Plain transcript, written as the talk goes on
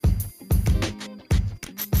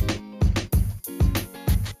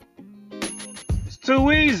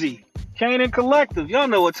Too easy. Canaan Collective. Y'all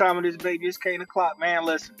know what time it is, baby. It's Canaan o'clock, man.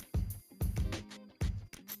 Listen,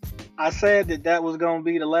 I said that was going to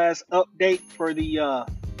be the last update for the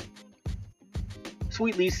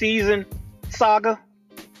Sweetly season saga.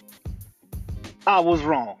 I was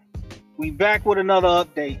wrong. We back with another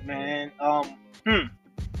update, man.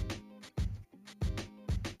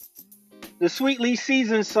 The Sweetly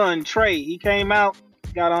season son, Trey, he came out,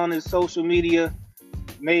 got on his social media,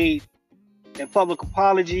 made a public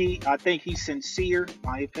apology. I think he's sincere.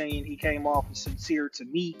 My opinion, he came off as sincere to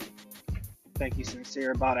me. I think he's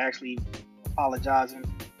sincere about actually apologizing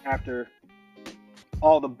after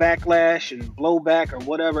all the backlash and blowback or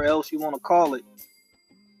whatever else you want to call it.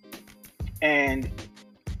 And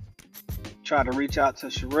tried to reach out to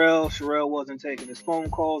Sherelle. Sherelle wasn't taking his phone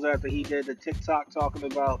calls after he did the TikTok talking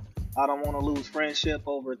about, I don't want to lose friendship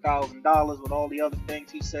over $1,000 with all the other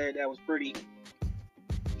things he said. That was pretty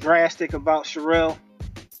drastic about Sherelle.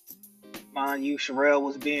 Mind you, Sherelle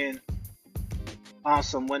was being on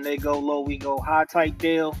some when they go low, we go high type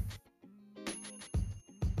deal.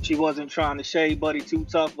 She wasn't trying to shade Buddy too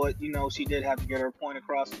tough, but you know, she did have to get her point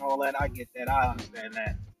across and all that. I get that. I understand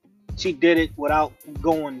that. She did it without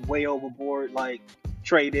going way overboard like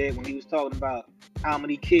Trey did when he was talking about how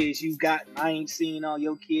many kids you got and I ain't seen all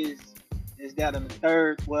your kids. Is that in the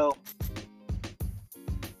third? Well,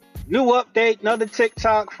 new update, another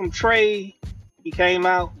TikTok from Trey. He came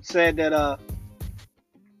out and said that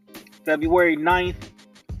February 9th,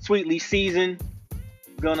 Sweetly season,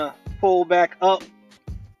 gonna pull back up.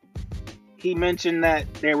 He mentioned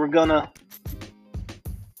that they were gonna,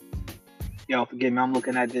 y'all forgive me, I'm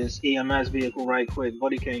looking at this EMS vehicle right quick.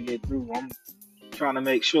 Buddy can't get through. I'm trying to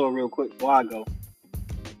make sure real quick before I go.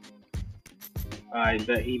 I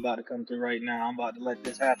bet he about to come through right now. I'm about to let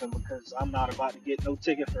this happen because I'm not about to get no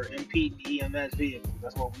ticket for impeding the EMS vehicle.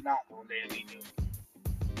 That's what we not gonna damn me do.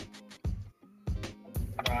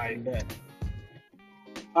 I bet.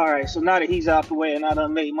 Alright, so now that he's out the way and I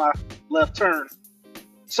done made my left turn.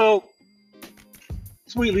 So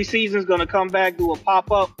Sweetly season's gonna come back, do a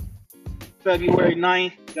pop-up February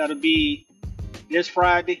 9th. That'll be this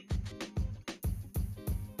Friday.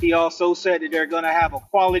 He also said that they're gonna have a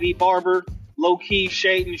quality barber, low-key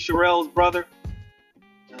shading Sherelle's brother.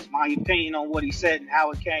 That's my opinion on what he said and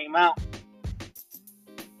how it came out.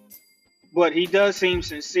 But he does seem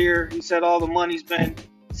sincere. He said all the money's been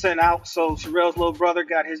sent out, so Sherelle's little brother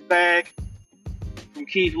got his bag from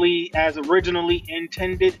Keith Lee as originally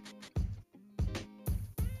intended.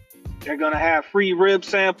 They're going to have free rib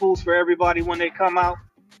samples for everybody when they come out,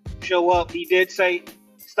 show up. He did say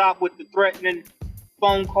stop with the threatening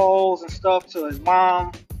phone calls and stuff to his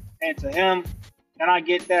mom and to him. And I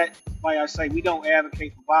get that. Like I say, we don't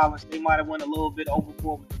advocate for violence. They might have went a little bit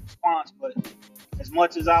overboard with the response, but as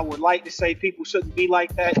much as I would like to say people shouldn't be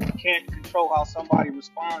like that, you can't control how somebody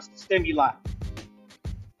responds to stimuli.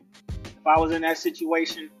 If I was in that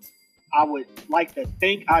situation, I would like to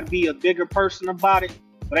think I'd be a bigger person about it.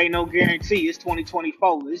 But ain't no guarantee. It's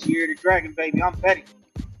 2024. This year of the dragon, baby. I'm petty.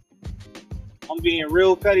 I'm being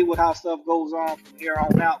real petty with how stuff goes on from here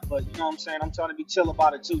on out. But you know what I'm saying? I'm trying to be chill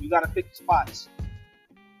about it too. You got to pick the spots.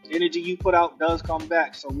 The energy you put out does come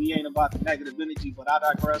back. So we ain't about the negative energy. But I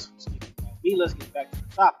digress from speaking about me. Let's get back to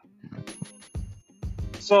the topic.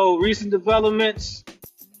 So recent developments.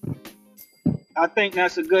 I think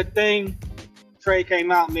that's a good thing. Trey came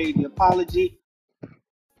out, made the apology.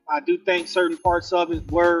 I do think certain parts of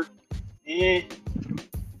it were when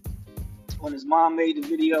his mom made the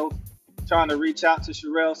video trying to reach out to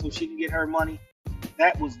Sherelle so she can get her money.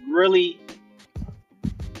 That was really,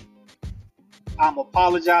 I'm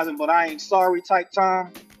apologizing, but I ain't sorry type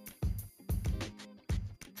time.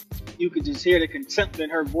 You could just hear the contempt in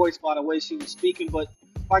her voice by the way she was speaking. But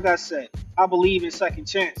like I said, I believe in second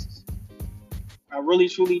chances. I really,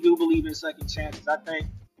 truly do believe in second chances. I think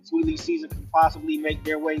Sweetly season can possibly make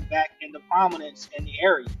their way back into prominence in the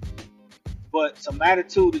area. But some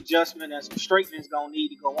attitude adjustment and some straightening is going to need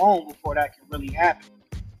to go on before that can really happen.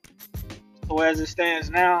 So as it stands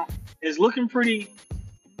now, it's looking pretty,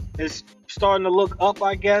 it's starting to look up,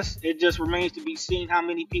 I guess. It just remains to be seen how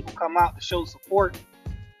many people come out to show support.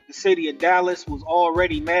 The city of Dallas was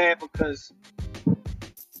already mad because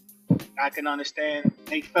I can understand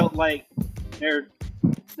they felt like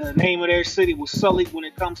the name of their city was sullied when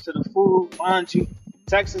it comes to the food. Mind you,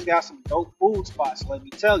 Texas got some dope food spots, let me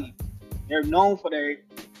tell you. They're known for their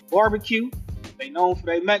barbecue. They're known for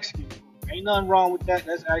their Mexican food. Ain't nothing wrong with that.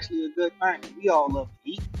 That's actually a good thing. We all love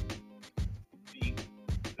to eat. I mean,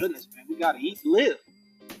 goodness, man, we got to eat to live.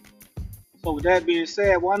 So with that being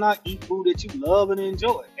said, why not eat food that you love and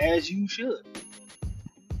enjoy, as you should?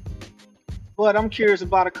 But I'm curious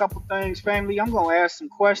about a couple things, family. I'm gonna ask some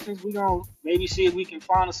questions. We're gonna maybe see if we can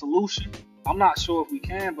find a solution. I'm not sure if we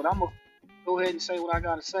can, but I'm gonna go ahead and say what I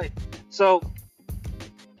gotta say. So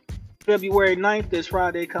February 9th, this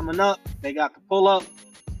Friday coming up, they got the pull up.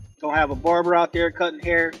 Gonna have a barber out there cutting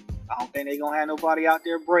hair. I don't think they gonna have nobody out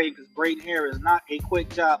there braid, because braiding hair is not a quick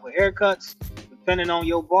job. With haircuts, depending on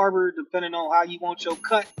your barber, depending on how you want your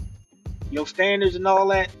cut, your standards and all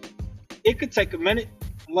that, it could take a minute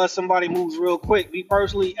unless somebody moves real quick. Me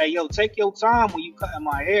personally, hey yo, take your time when you cutting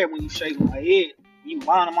my hair, when you shaving my head, when you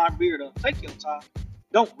lining my beard up. Take your time.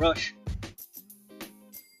 Don't rush.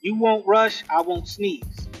 You won't rush, I won't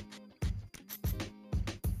sneeze.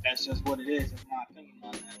 That's just what it is, in my opinion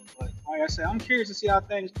on that. But like I said, I'm curious to see how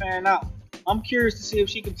things pan out. I'm curious to see if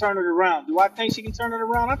she can turn it around. Do I think she can turn it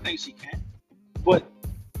around? I think she can. But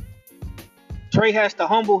Trey has to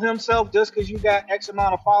humble himself. Just because you got X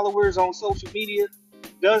amount of followers on social media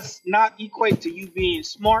does not equate to you being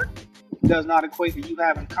smart, does not equate to you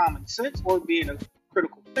having common sense or being a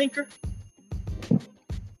critical thinker.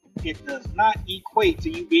 It does not equate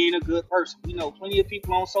to you being a good person. We know plenty of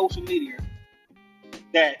people on social media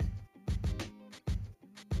that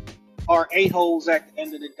are a-holes at the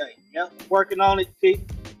end of the day. Yep, working on it,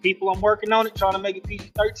 people. I'm working on it, trying to make it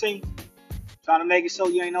PG-13. Trying to make it so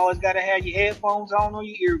you ain't always got to have your headphones on or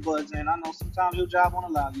your earbuds in. I know sometimes your job won't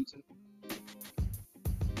allow you to.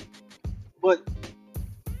 But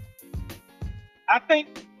I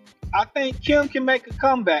think Kim can make a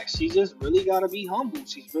comeback. She just really got to be humble.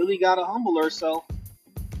 She's really got to humble herself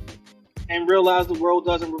and realize the world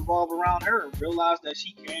doesn't revolve around her. Realize that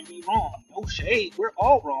she can be wrong. No shade. We're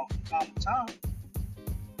all wrong from time to time.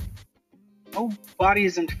 Nobody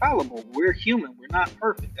is infallible. We're human. We're not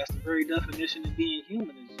perfect. That's the very definition of being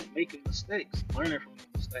human, is making mistakes, learning from your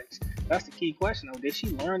mistakes. That's the key question, though. Did she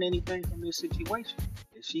learn anything from this situation?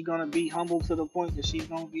 Is she going to be humble to the point that she's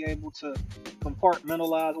going to be able to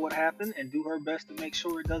compartmentalize what happened and do her best to make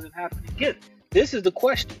sure it doesn't happen again? This is the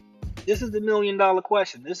question. This is the $1,000,000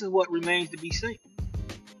 question. This is what remains to be seen.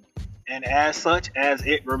 And as such, as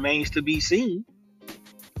it remains to be seen,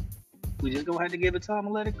 we just going to have to give it time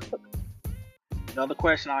and let it cook. The other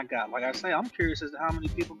question I got, like I say, I'm curious as to how many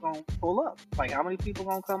people gonna pull up. Like, how many people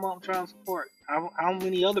gonna come up and try and support? How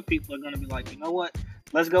many other people are gonna be like, you know what?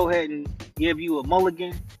 Let's go ahead and give you a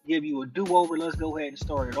mulligan, give you a do-over. Let's go ahead and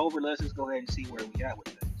start it over. Let's just go ahead and see where we at with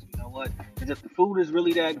things. You know what? Because if the food is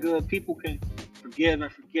really that good, people can forgive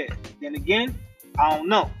and forget. Then again, I don't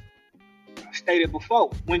know. I stated before,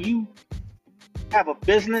 when you have a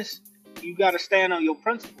business, you got to stand on your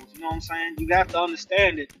principles. You know what I'm saying? You have to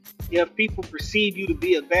understand that if people perceive you to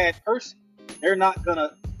be a bad person, they're not going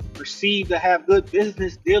to perceive to have good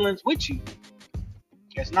business dealings with you.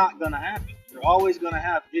 It's not going to happen. You're always going to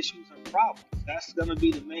have issues and problems. That's going to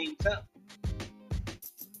be the main tell.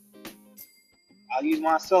 I'll use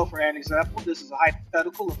myself for an example. This is a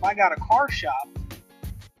hypothetical. If I got a car shop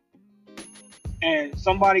and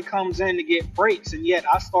somebody comes in to get brakes, and yet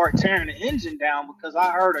I start tearing the engine down because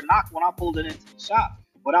I heard a knock when I pulled it into the shop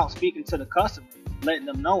without speaking to the customer, letting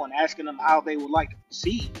them know and asking them how they would like to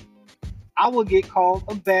proceed, I would get called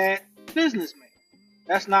a bad businessman.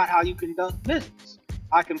 That's not how you conduct business.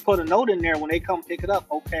 I can put a note in there when they come pick it up.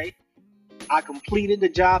 Okay, I completed the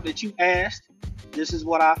job that you asked. This is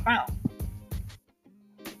what I found.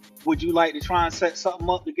 Would you like to try and set something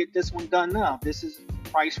up to get this one done now? This is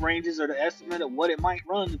price ranges or the estimate of what it might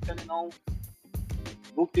run depending on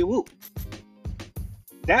whoop-de-whoop.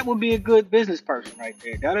 That would be a good business person right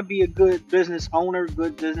there. That'd be a good business owner,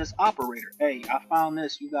 good business operator. Hey, I found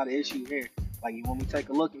this. You got an issue here. Like, you want me to take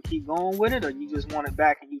a look and keep going with it, or you just want it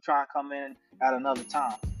back and you try and come in at another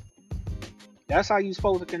time? That's how you're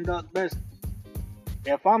supposed to conduct business.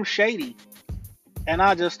 If I'm shady and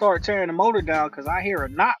I just start tearing the motor down because I hear a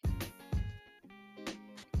knock,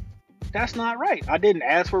 that's not right. I didn't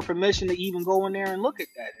ask for permission to even go in there and look at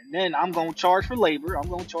that. And then I'm going to charge for labor. I'm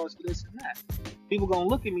going to charge for this and that. People going to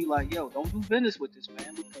look at me like, yo, don't do business with this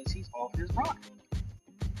man because he's off his rocker.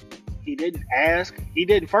 He didn't ask. He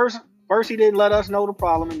didn't first he didn't let us know the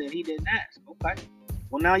problem, and then he didn't ask. Okay.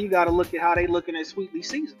 Well, now you got to look at how they looking at Sweetly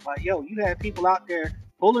Seasoned. Like, yo, you had people out there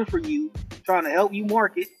pulling for you, trying to help you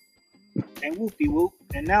market, and whoop-de-whoop.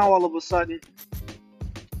 And now all of a sudden,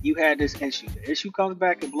 you had this issue. The issue comes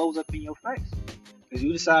back and blows up in your face because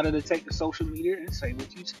you decided to take to social media and say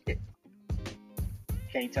what you said.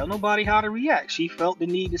 Can't tell nobody how to react. She felt the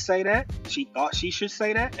need to say that. She thought she should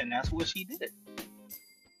say that, and that's what she did.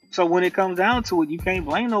 So when it comes down to it, you can't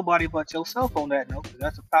blame nobody but yourself on that note, because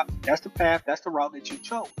that's the path, that's the route that you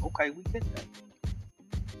chose. Okay, we get that.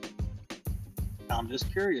 I'm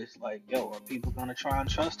just curious, like, yo, are people gonna try and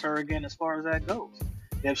trust her again as far as that goes?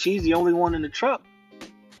 If she's the only one in the truck,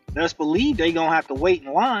 best believe they gonna have to wait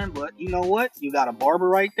in line. But you know what? You got a barber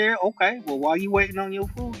right there. Okay, well while you waiting on your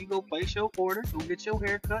food, you go place your order, go get your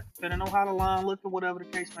hair cut, depending on how the line looks or whatever the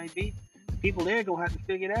case may be. The people there gonna have to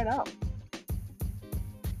figure that out.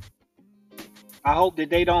 I hope that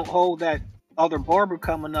they don't hold that other barber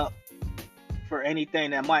coming up for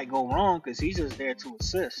anything that might go wrong, because he's just there to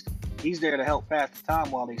assist. He's there to help pass the time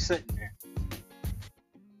while they sitting there.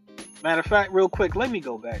 Matter of fact, real quick, let me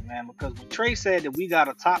go back, man, because when Trey said that we got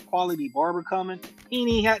a top quality barber coming, he ain't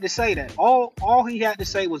even had to say that. All he had to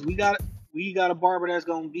say was we got a barber that's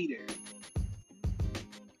gonna be there.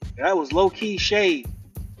 That was low key shade.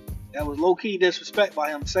 That was low key disrespect by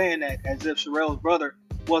him saying that, as if Sherelle's brother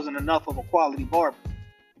wasn't enough of a quality barber.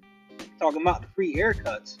 Talking about the free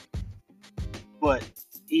haircuts, but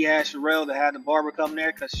he asked Sherelle to have the barber come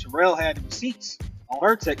there because Sherelle had the receipts on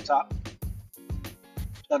her TikTok.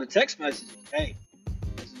 So the text messages, hey,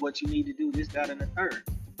 this is what you need to do, this, that, and the third.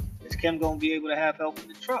 Is Kim gonna be able to have help in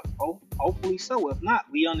the truck? Hopefully so. If not,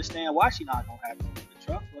 we understand why she's not gonna have help in the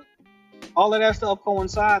truck. But all of that stuff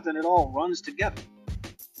coincides and it all runs together.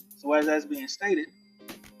 So as that's being stated,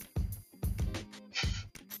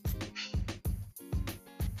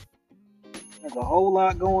 there's a whole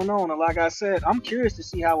lot going on. And like I said, I'm curious to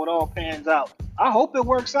see how it all pans out. I hope it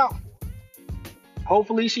works out for her.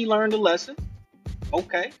 Hopefully she learned a lesson.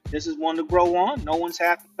 Okay, this is one to grow on. No one's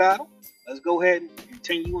half the battle. Let's go ahead and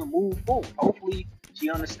continue and move forward. Hopefully she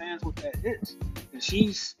understands what that is.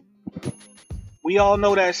 And we all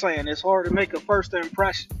know that saying, it's hard to make a first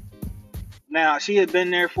impression. Now, she had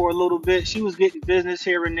been there for a little bit. She was getting business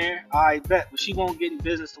here and there, I bet. But she won't get in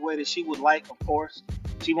business the way that she would like, of course.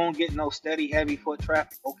 She won't get no steady, heavy foot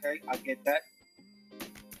traffic. Okay, I get that.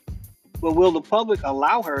 But will the public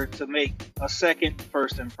allow her to make a second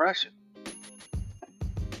first impression?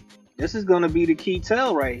 This is going to be the key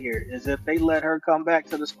tell right here, is if they let her come back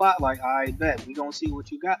to the spotlight. I bet we gonna see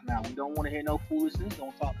what you got now. We don't want to hear no foolishness.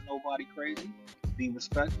 Don't talk to nobody crazy. Be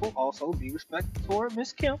respectful. Also, be respectful toward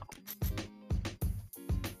Miss Kim.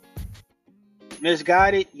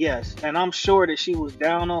 Misguided, yes. And I'm sure that she was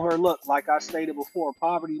down on her luck. Like I stated before,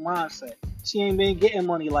 poverty mindset. She ain't been getting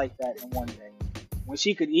money like that in one day, when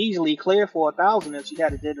she could easily clear for $1,000 if she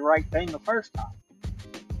had to did the right thing the first time.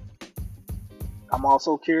 I'm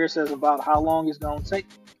also curious as about how long it's going to take.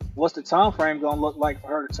 What's the time frame going to look like for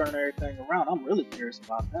her to turn everything around? I'm really curious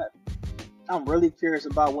about that. I'm really curious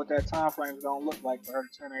about what that time frame is going to look like for her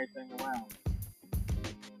to turn everything around.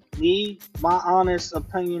 My honest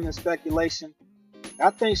opinion and speculation, I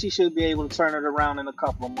think she should be able to turn it around in a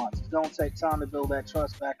couple of months. It's going to take time to build that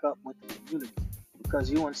trust back up with the community,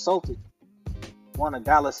 because you insulted one of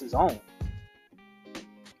Dallas's own.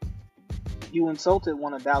 You insulted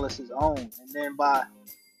one of Dallas's own, and then by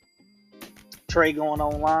Trey going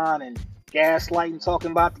online and gaslighting,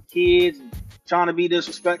 talking about the kids and trying to be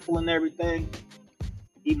disrespectful and everything,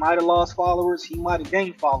 he might have lost followers, he might have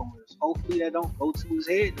gained followers. Hopefully that don't go to his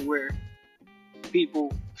head to where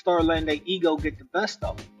people start letting their ego get the best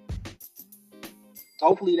of them.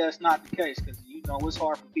 Hopefully that's not the case, because you know it's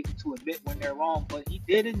hard for people to admit when they're wrong, but he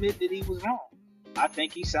did admit that he was wrong. I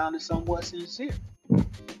think he sounded somewhat sincere.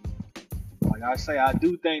 Like I say, I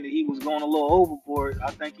do think that he was going a little overboard.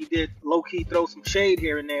 I think he did low-key throw some shade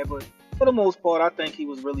here and there, but for the most part, I think he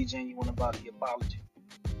was really genuine about the apology.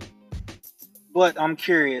 But I'm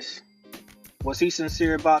curious, was he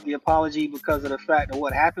sincere about the apology because of the fact of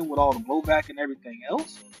what happened with all the blowback and everything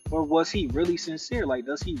else? Or was he really sincere? Like,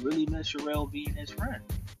 does he really miss Sherelle being his friend?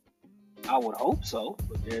 I would hope so,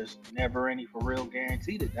 but there's never any for real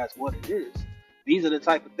guarantee that that's what it is. These are the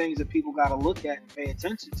type of things that people got to look at and pay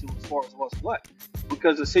attention to as far as what's what.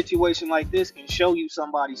 Because a situation like this can show you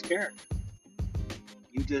somebody's character.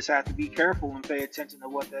 You just have to be careful and pay attention to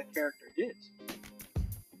what that character is.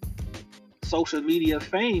 Social media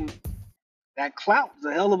fame, that clout is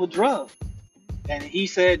a hell of a drug. And he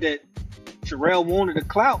said that Sherelle wanted the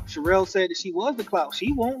clout. Sherelle said that she was the clout.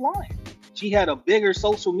 She won't lie. She had a bigger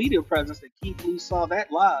social media presence that Keith Lee saw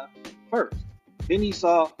that live first. Then he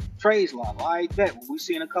saw Trey's live. I bet when we're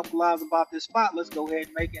seeing a couple lives about this spot, let's go ahead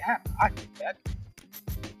and make it happen. I get that.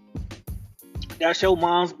 That's your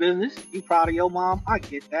mom's business. You proud of your mom? I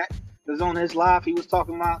get that. Because on his live, he was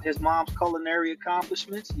talking about his mom's culinary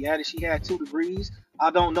accomplishments. She had 2 degrees. I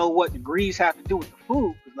don't know what degrees have to do with the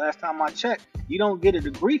food, because last time I checked, you don't get a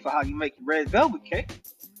degree for how you make your red velvet cake.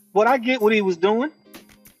 But I get what he was doing.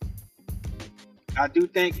 I do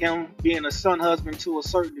think him being a son husband to a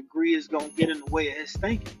certain degree is going to get in the way of his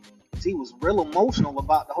thinking. Because he was real emotional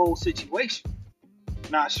about the whole situation.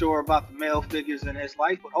 Not sure about the male figures in his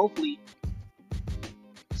life, but hopefully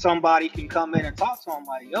somebody can come in and talk to him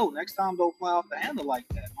like, yo, next time don't fly off the handle like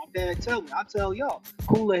that. My dad tell me, I tell y'all,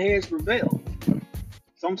 cooler heads prevail.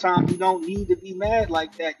 Sometimes you don't need to be mad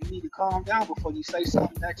like that. You need to calm down before you say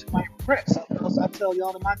something that you might regret. Something else I tell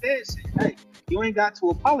y'all that my dad said, hey, you ain't got to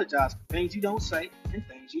apologize for things you don't say and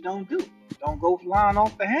things you don't do. Don't go flying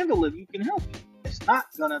off the handle if you can help it. It's not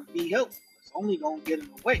going to be helpful. It's only going to get in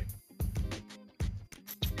the way.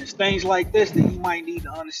 It's things like this that he might need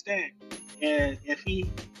to understand. And if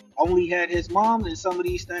he only had his mom, then some of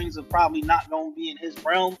these things are probably not going to be in his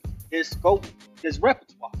realm, his scope, his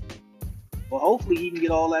repertoire. But hopefully he can get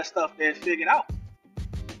all that stuff there figured out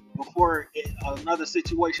before another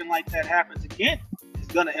situation like that happens again. It's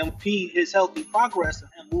going to impede his healthy progress of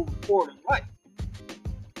him moving forward in life.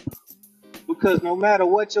 Because no matter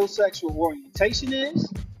what your sexual orientation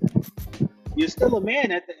is, you're still a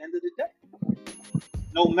man at the end of the day.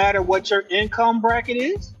 No matter what your income bracket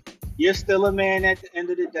is, you're still a man at the end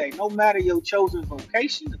of the day. No matter your chosen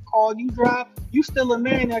vocation, the car you drive, you're still a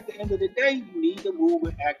man at the end of the day. You need to move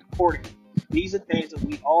and act accordingly. These are things that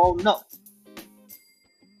we all know.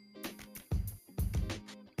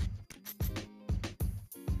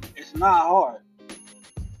 It's not hard.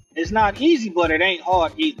 It's not easy, but it ain't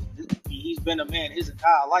hard either. He's been a man his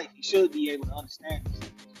entire life. He should be able to understand these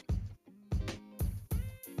things.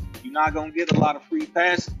 You're not going to get a lot of free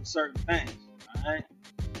passes with certain things. All right?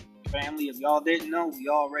 Family, if y'all didn't know, we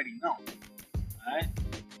already know. All right?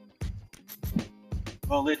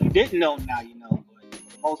 Well, if you didn't know, now you know. But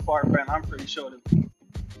for the most part, friend, I'm pretty sure that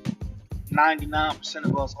 99%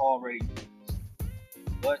 of us already knew this.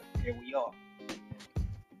 But here we are.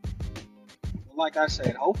 But like I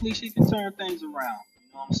said, hopefully she can turn things around.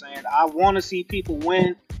 You know what I'm saying? I want to see people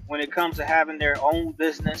win when it comes to having their own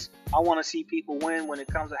business. I want to see people win when it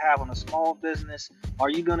comes to having a small business. Are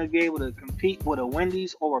you going to be able to compete with a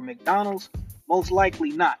Wendy's or a McDonald's? Most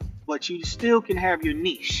likely not. But you still can have your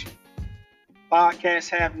niche. Podcasts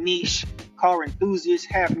have niche. Car enthusiasts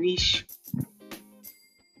have niche.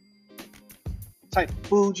 Type of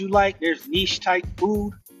food you like, there's niche type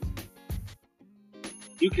food.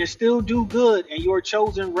 You can still do good in your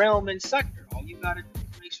chosen realm and sector. All you got to do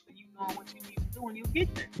is make sure you know what you need to do and you'll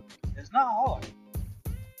get there. It's not hard.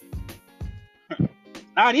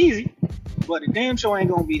 Not easy, but it damn sure ain't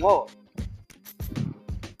going to be hard.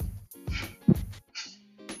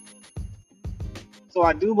 So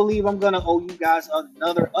I do believe I'm going to owe you guys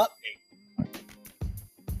another update.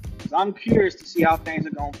 Because I'm curious to see how things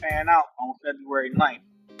are going to pan out on February 9th.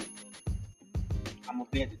 I'm going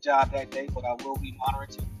to be at the job that day, but I will be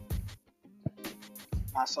monitoring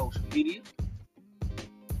my social media.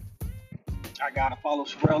 I got to follow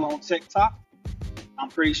Sherelle on TikTok. I'm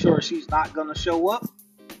pretty sure she's not going to show up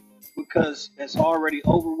because it's already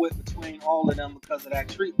over with between all of them because of that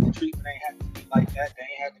treatment. The treatment ain't had to be like that. They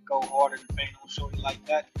ain't had to go harder than paying no shorty like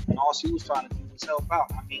that. And all she was trying to do was help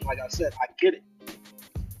out. I mean, like I said, I get it.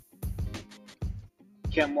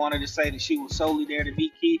 Kim wanted to say that she was solely there to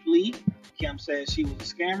meet Keith Lee. Kim said she was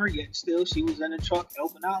a scammer, yet still she was in the truck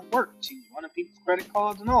helping out and working. She was running people's credit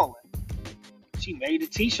cards and all that. She made the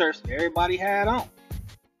t-shirts that everybody had on.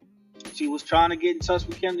 She was trying to get in touch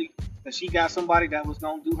with Kim because she got somebody that was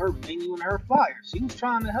going to do her menu and her flyers. She was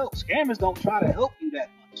trying to help. Scammers don't try to help you that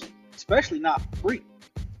much, especially not for free.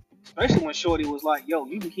 Especially when Shorty was like, yo,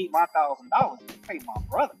 you can keep my $1,000 and pay my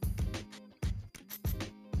brother.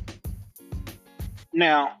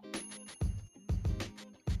 Now,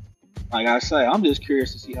 like I say, I'm just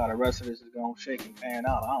curious to see how the rest of this is going to shake and pan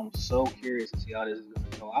out. I'm so curious to see how this is going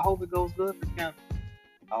to go. I hope it goes good for Kim.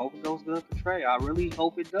 I hope it goes good for Trey. I really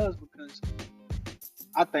hope it does because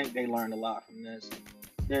I think they learned a lot from this.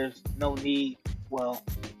 There's no need, well,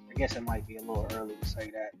 I guess it might be a little early to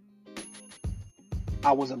say that.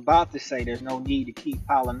 I was about to say there's no need to keep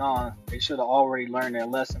piling on. They should have already learned their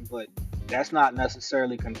lesson, but that's not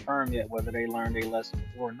necessarily confirmed yet whether they learned their lesson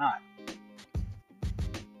or not.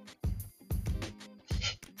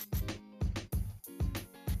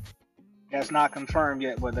 That's not confirmed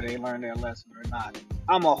yet whether they learned their lesson or not.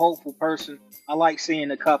 I'm a hopeful person. I like seeing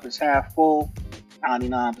the cup is half full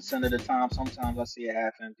 99% of the time. Sometimes I see it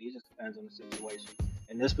half empty. It just depends on the situation.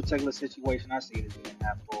 In this particular situation, I see it as being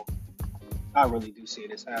half full. I really do see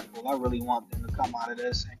it as half full. I really want them to come out of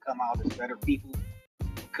this and come out as better people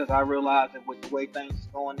because I realize that with the way things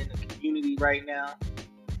are going in the community right now,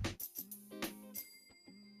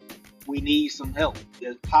 we need some help.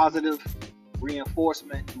 There's positive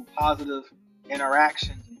reinforcement through positive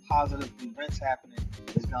interactions and positive events happening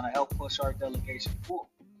is going to help push our delegation forward.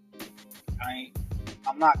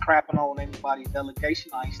 I'm not crapping on anybody's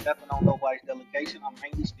delegation. I ain't stepping on nobody's delegation. I'm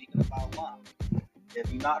mainly speaking about mine.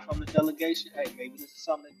 If you're not from the delegation, hey, maybe this is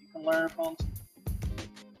something that you can learn from too.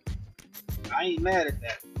 I ain't mad at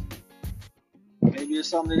that. Maybe it's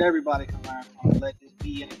something that everybody can learn from. Let this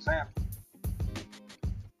be an example.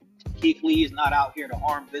 Keith Lee is not out here to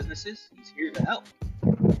harm businesses. He's here to help.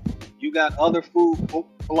 You got other food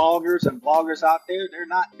bloggers and bloggers out there. They're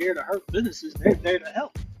not there to hurt businesses. They're there to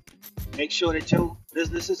help. Make sure that your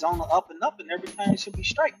business is on the up and up and everything should be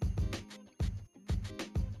straight.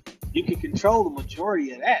 You can control the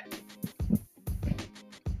majority of that.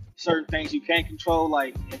 Certain things you can't control,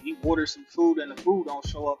 like if you order some food and the food don't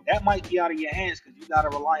show up, that might be out of your hands because you got to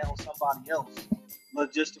rely on somebody else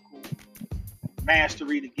logistical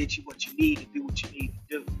mastery to get you what you need to do what you need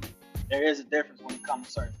to do. There is a difference when it comes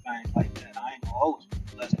to certain things like that. I ain't gonna hold you.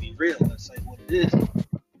 Let's be real. Let's say what it is.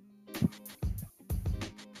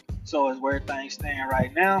 So as where things stand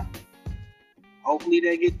right now, hopefully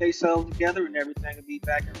they get themselves together and everything will be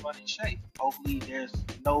back in running shape. Hopefully there's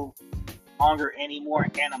no longer any more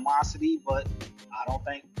animosity, but I don't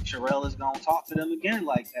think Sherelle is gonna talk to them again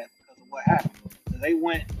like that because of what happened. They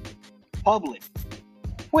went public,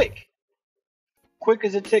 quick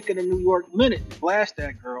as a tick in a New York minute to blast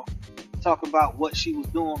that girl, talk about what she was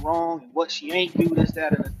doing wrong and what she ain't do, this,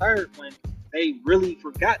 that, and the third, when they really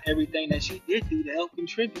forgot everything that she did do to help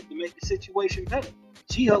contribute to make the situation better.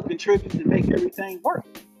 She helped contribute to make everything work.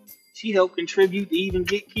 She helped contribute to even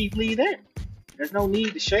get Keith Lee there. There's no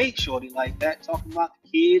need to shade Shorty like that, talking about the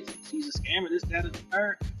kids, she's a scammer, this, that, and the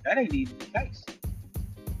third. That ain't even the case.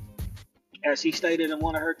 As she stated in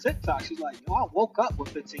one of her TikToks, she's like, yo, I woke up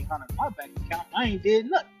with $1,500 in my bank account. I ain't did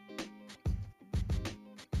nothing.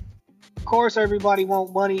 Of course, everybody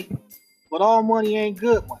want money, but all money ain't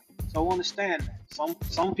good money. So understand that.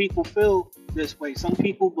 Some people feel this way. Some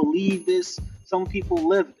people believe this. Some people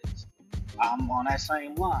live this. I'm on that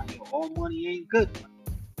same line. Yo, all money ain't good money.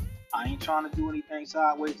 I ain't trying to do anything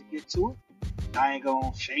sideways to get to it. I ain't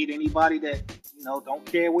gonna shade anybody that, don't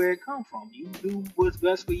care where it come from. You do what's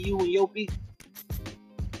best for you and your people.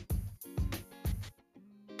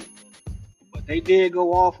 But they did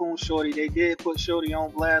go off on Shorty. They did put Shorty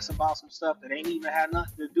on blast about some stuff that ain't even had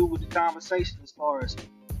nothing to do with the conversation as far as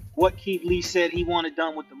what Keith Lee said he wanted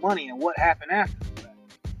done with the money and what happened after the fact.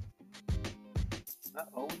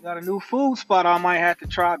 Uh-oh, we got a new food spot I might have to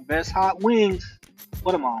try. Best Hot Wings.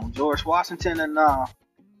 What am I on? George Washington and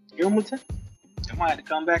Gilmanton? I might have to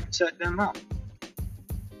come back and check them out.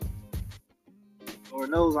 Lord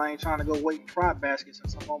knows I ain't trying to go wait in Fry Basket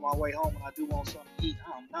since I'm on my way home and I do want something to eat.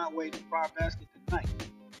 I'm not waiting for Fry Basket tonight.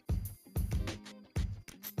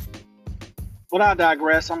 But I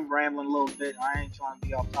digress. I'm rambling a little bit. I ain't trying to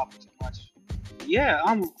be off topic too much. Yeah,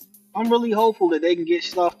 I'm really hopeful that they can get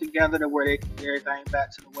stuff together to where they can get everything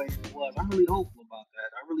back to the way it was. I'm really hopeful about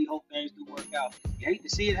that. I really hope things do work out. You hate to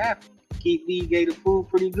see it happen. Keith Lee gave the food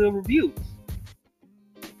pretty good reviews.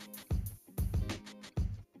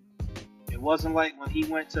 It wasn't like when he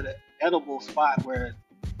went to the edible spot where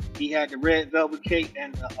he had the red velvet cake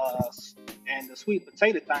and the sweet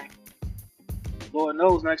potato thing. Lord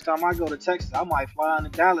knows, next time I go to Texas, I might fly into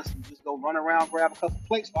Dallas and just go run around, grab a couple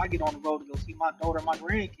plates before I get on the road to go see my daughter and my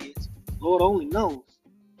grandkids. Lord only knows.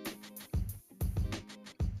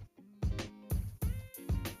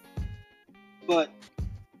 But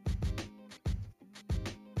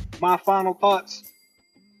my final thoughts,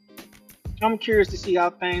 I'm curious to see how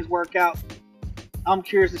things work out. I'm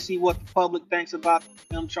curious to see what the public thinks about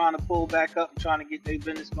them trying to pull back up and trying to get their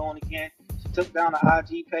business going again. She took down the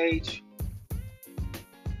IG page.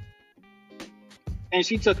 And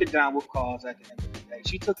she took it down with cause at the end of the day.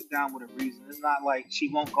 She took it down with a reason. It's not like she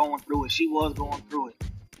wasn't going through it. She was going through it.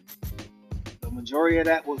 The majority of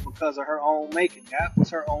that was because of her own making. That was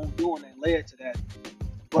her own doing that led to that.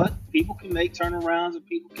 But people can make turnarounds and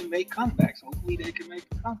people can make comebacks. Hopefully they can make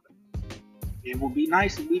a comeback. It would be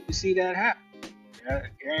nice if we could see that happen.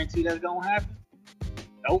 Guarantee that's going to happen?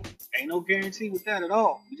 Nope. Ain't no guarantee with that at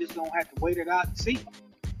all. We just going to have to wait it out and see.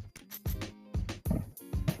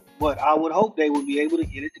 But I would hope they would be able to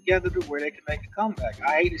get it together to where they can make a comeback.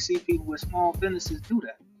 I hate to see people with small businesses do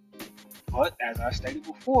that. But as I stated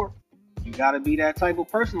before, you got to be that type of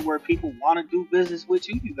person where people want to do business with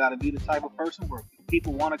you. You got to be the type of person where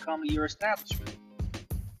people want to come to your establishment.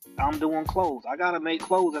 I'm doing clothes. I got to make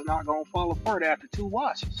clothes that's not going to fall apart after 2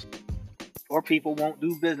 washes. Or people won't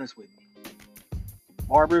do business with me.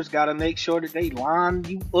 Barbers got to make sure that they line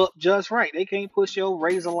you up just right. They can't push your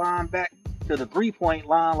razor line back to the 3-point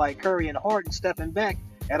line like Curry and Harden stepping back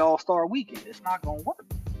at All-Star Weekend. It's not going to work.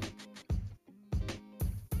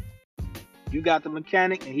 You got the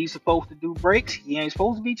mechanic and he's supposed to do brakes. He ain't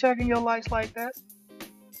supposed to be checking your lights like that.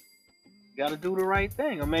 You got to do the right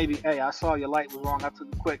thing. Or maybe, hey, I saw your light was wrong. I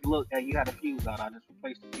took a quick look. Hey, you had a fuse out. I just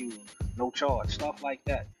replaced the fuse. No charge. Stuff like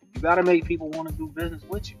that. You got to make people want to do business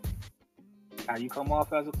with you. How you come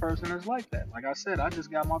off as a person that's like that. Like I said, I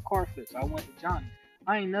just got my car fixed. I went to Johnny.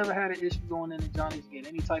 I ain't never had an issue going into Johnny's to get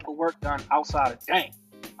any type of work done outside of dang.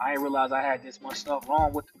 I didn't realize I had this much stuff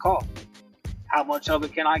wrong with the car. How much of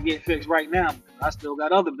it can I get fixed right now? Because I still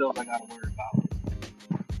got other bills I got to worry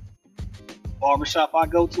about. Barbershop I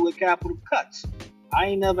go to at Capital Cuts. I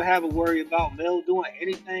ain't never have a worry about Mel doing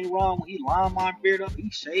anything wrong. When he lined my beard up, he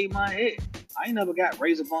shaved my head. I ain't never got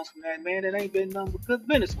razor bumps from that man. It ain't been nothing but good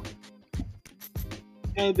business with him.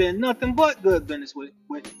 Ain't been nothing but good business with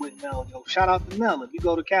Mel. Yo, shout out to Mel. If you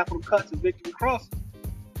go to Capital Cuts and Victory Cross,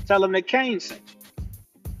 tell him that Kane sent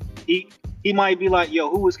you. He might be like, yo,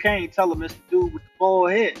 who was Kane? Tell him it's the dude with the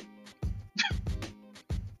bald head.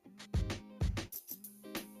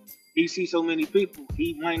 He sees so many people,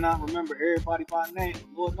 he might not remember everybody by name.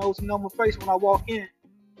 Lord knows he know my face when I walk in.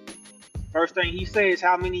 First thing he says,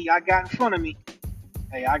 how many I got in front of me?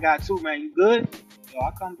 Hey, I got 2, man. You good? Yo,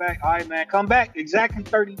 I'll come back. All right, man. Come back exactly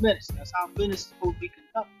 30 minutes. That's how business is supposed to be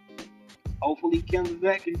conducted. Hopefully, Kim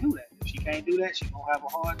Vivette can do that. If she can't do that, she's going to have a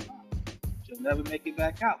hard time. She'll never make it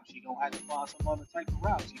back out. She going to have to find some other type of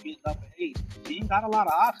route. She getting up in age. She ain't got a lot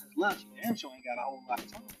of options left. She damn sure ain't got a whole lot of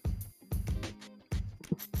time.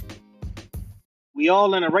 We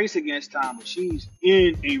all in a race against time, but she's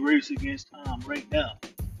in a race against time right now.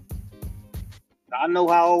 I know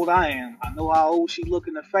how old I am. I know how old she look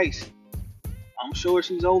in the face. I'm sure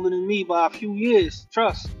she's older than me by a few years.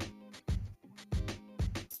 Trust.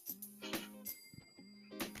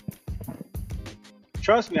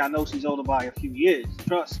 Trust me, I know she's older by a few years.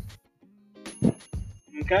 Trust.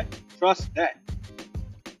 Okay? Trust that.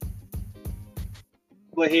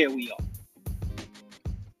 But here we are.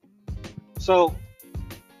 So,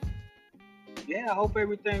 yeah, I hope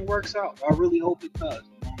everything works out. I really hope it does.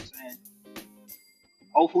 You know what I'm saying?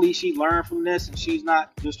 Hopefully she learned from this and she's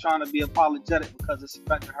not just trying to be apologetic because it's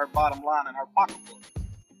affecting her bottom line and her pocketbook.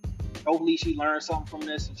 Hopefully she learned something from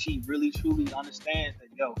this and she really truly understands that,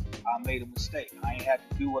 yo, I made a mistake. I ain't had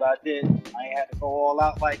to do what I did. I ain't had to go all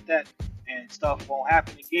out like that. And stuff won't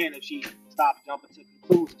happen again if she stops jumping to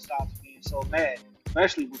conclusions, stops being so mad,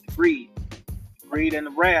 especially with the greed. Greed and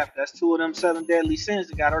the wrath, that's 2 of them 7 deadly sins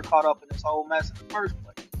that got her caught up in this whole mess in the first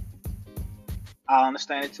place. I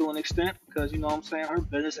understand it to an extent because, you know what I'm saying, her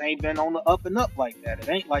business ain't been on the up and up like that. It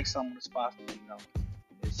ain't like some of the spots that you know.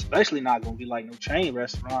 Especially not going to be like no chain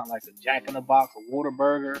restaurant like a Jack in the Box or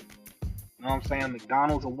Whataburger. You know what I'm saying?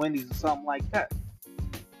 McDonald's or Wendy's or something like that.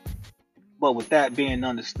 But with that being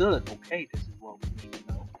understood, okay, this is what we need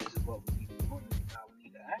to know. This is what we need to do. This is how we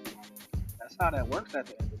need to act on it. That's how that works at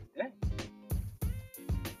the end of the day.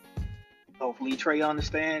 Hopefully Trey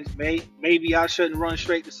understands. Maybe I shouldn't run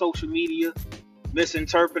straight to social media,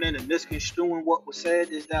 misinterpreting and misconstruing what was said,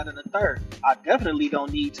 is that and the third. I definitely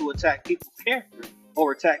don't need to attack people's character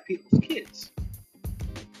or attack people's kids.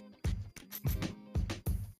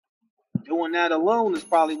 Doing that alone is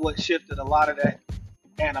probably what shifted a lot of that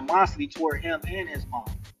animosity toward him and his mom.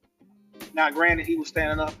 Now, granted, he was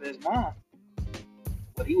standing up for his mom,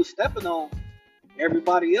 but he was stepping on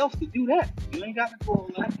everybody else to do that. You ain't got to do all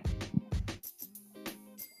that.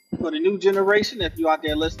 For the new generation, if you out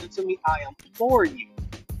there listening to me, I implore you.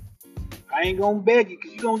 I ain't gonna beg you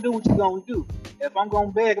because you're gonna do what you're gonna do. If I'm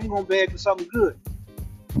gonna beg, I'm gonna beg for something good.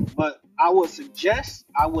 But I would suggest,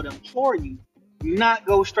 I would implore you, not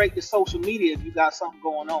go straight to social media if you got something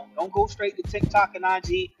going on. Don't go straight to TikTok and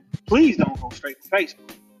IG. Please don't go straight to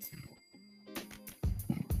Facebook.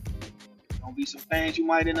 There's gonna be some things you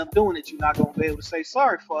might end up doing that you're not gonna be able to say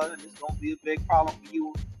sorry for, and it's gonna be a big problem for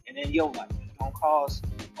you and in your life. It's gonna cause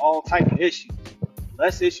all type of issues. The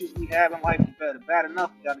less issues we have in life, the better. Bad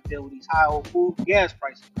enough, we got to deal with these high old food and gas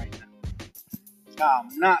prices right now.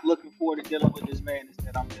 I'm not looking forward to dealing with this madness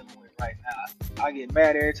that I'm dealing with right now. I get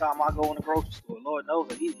mad every time I go in the grocery store. Lord knows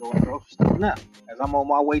I need to go in the grocery store now, as I'm on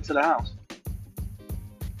my way to the house.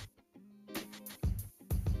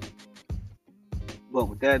 But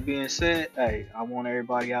with that being said, hey, I want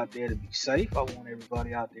everybody out there to be safe. I want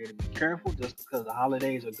everybody out there to be careful. Just because the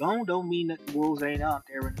holidays are gone don't mean that the wolves ain't out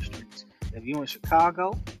there in the streets. If you in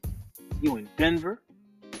Chicago, you in Denver,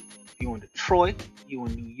 you in Detroit, you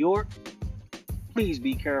in New York, please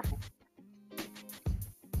be careful.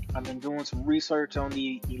 I've been doing some research on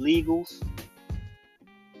the illegals.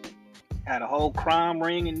 Had a whole crime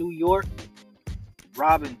ring in New York,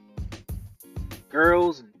 robbing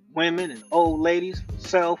girls and women and old ladies for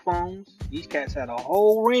cell phones, These cats had a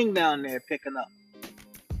whole ring down there picking up.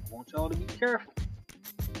 I want y'all to be careful.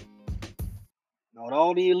 Not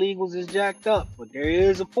all the illegals is jacked up, but there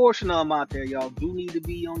is a portion of them out there. Y'all do need to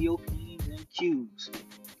be on your P's and Q's.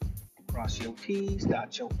 Cross your T's,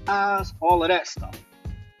 dot your I's, all of that stuff.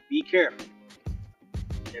 Be careful.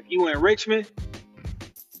 If you in Richmond,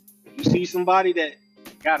 if you see somebody that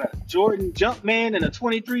got a Jordan Jumpman and a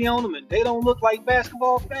 23 on them and they don't look like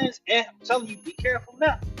basketball fans, I'm telling you, be careful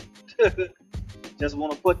now. Just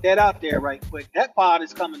want to put that out there right quick. That pod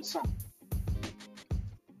is coming soon.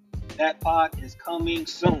 That pod is coming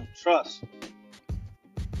soon. Trust.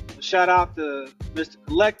 So shout out to Mr.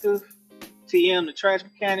 Collective, TM the Trash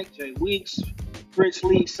Mechanic, Jay Weeks, Rich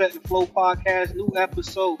League Set and Flow podcast. New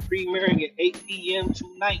episode premiering at 8 p.m.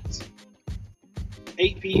 tonight.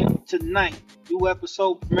 8 p.m. tonight. New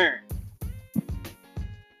episode premiering.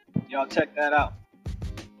 Y'all check that out.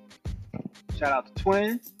 Shout out to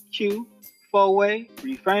Twin, Q, Four-Way,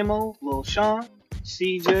 Refamo, Lil Sean,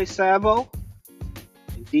 CJ Sabo,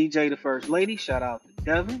 and DJ the First Lady. Shout out to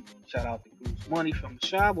Devin. Shout out to Goose Money from the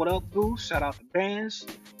shop. What up, Goose? Shout out to Bands.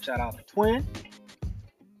 Shout out to Twin.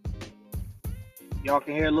 Y'all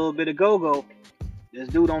can hear a little bit of go-go. This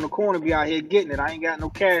dude on the corner be out here getting it. I ain't got no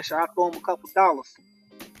cash. I'll throw him a couple dollars.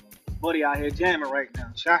 Buddy out here jamming right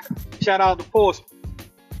now. Shout out to Portsmouth.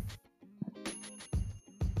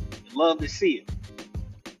 Love to see it.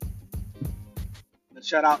 But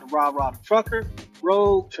shout out to Rob the Trucker,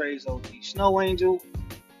 Rogue, Trey's OG Snow Angel,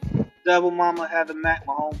 Double Mama, Heather Mac,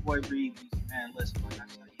 my homeboy Breathe Easy. Man, listen, like I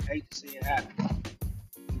said, you hate to see it happen.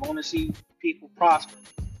 You want to see people prosper.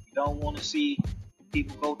 You don't want to see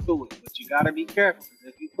people go through it. But you gotta be careful,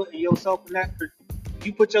 because if you put yourself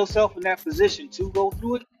in that position to go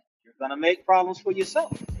through it, you're gonna make problems for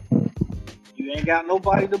yourself. You ain't got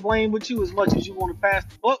nobody to blame but you. As much as you want to pass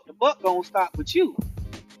the buck gonna stop with you.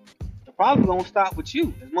 The problem gonna stop with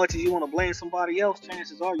you. As much as you want to blame somebody else,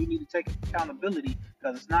 chances are you need to take accountability,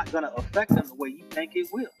 because it's not gonna affect them the way you think it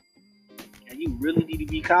will. And you really need to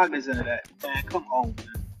be cognizant of that. Man, come on,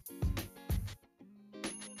 man.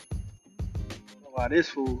 Why this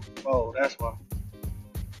fool? Oh, that's why.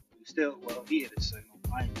 He had a signal.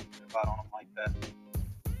 I ain't gonna trip out on him like that.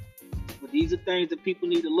 But these are things that people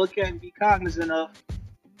need to look at and be cognizant of.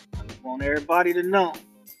 I just want everybody to know.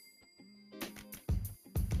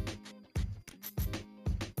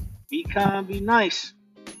 Be kind, be nice.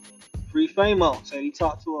 Free Famo said he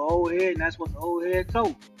talked to an old head, and that's what the old head told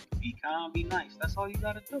him. Be kind, be nice. That's all you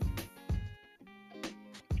gotta do.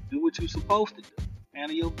 Do what you're supposed to do.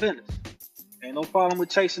 Handle your business. Ain't no problem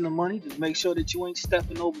with chasing the money. Just make sure that you ain't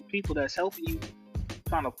stepping over people that's helping you,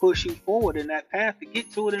 trying to push you forward in that path to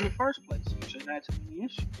get to it in the first place. You shouldn't have too many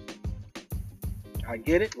issues. I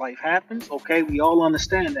get it. Life happens. Okay, we all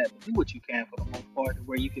understand that. But do what you can for the most part to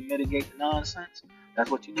where you can mitigate the nonsense.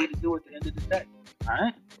 That's what you need to do at the end of the day.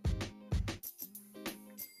 Alright?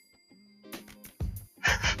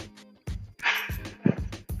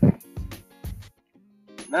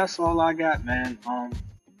 That's all I got, man.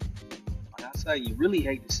 Like I say, you really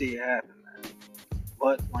hate to see it happen, man.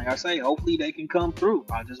 But like I say, hopefully they can come through.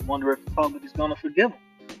 I just wonder if the public is gonna forgive them.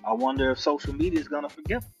 I wonder if social media is gonna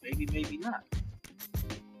forgive them. Maybe, maybe not.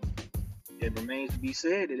 It remains to be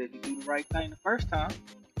said that if you do the right thing the first time,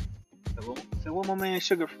 so what my man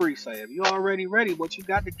Sugar Free say, if you already ready, what you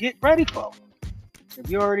got to get ready for? If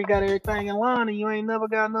you already got everything in line and you ain't never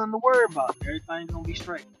got nothing to worry about, everything's gonna be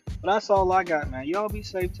straight. But that's all I got, man. Y'all be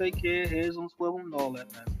safe, take care, heads on swivel and all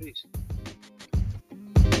that, man. Peace.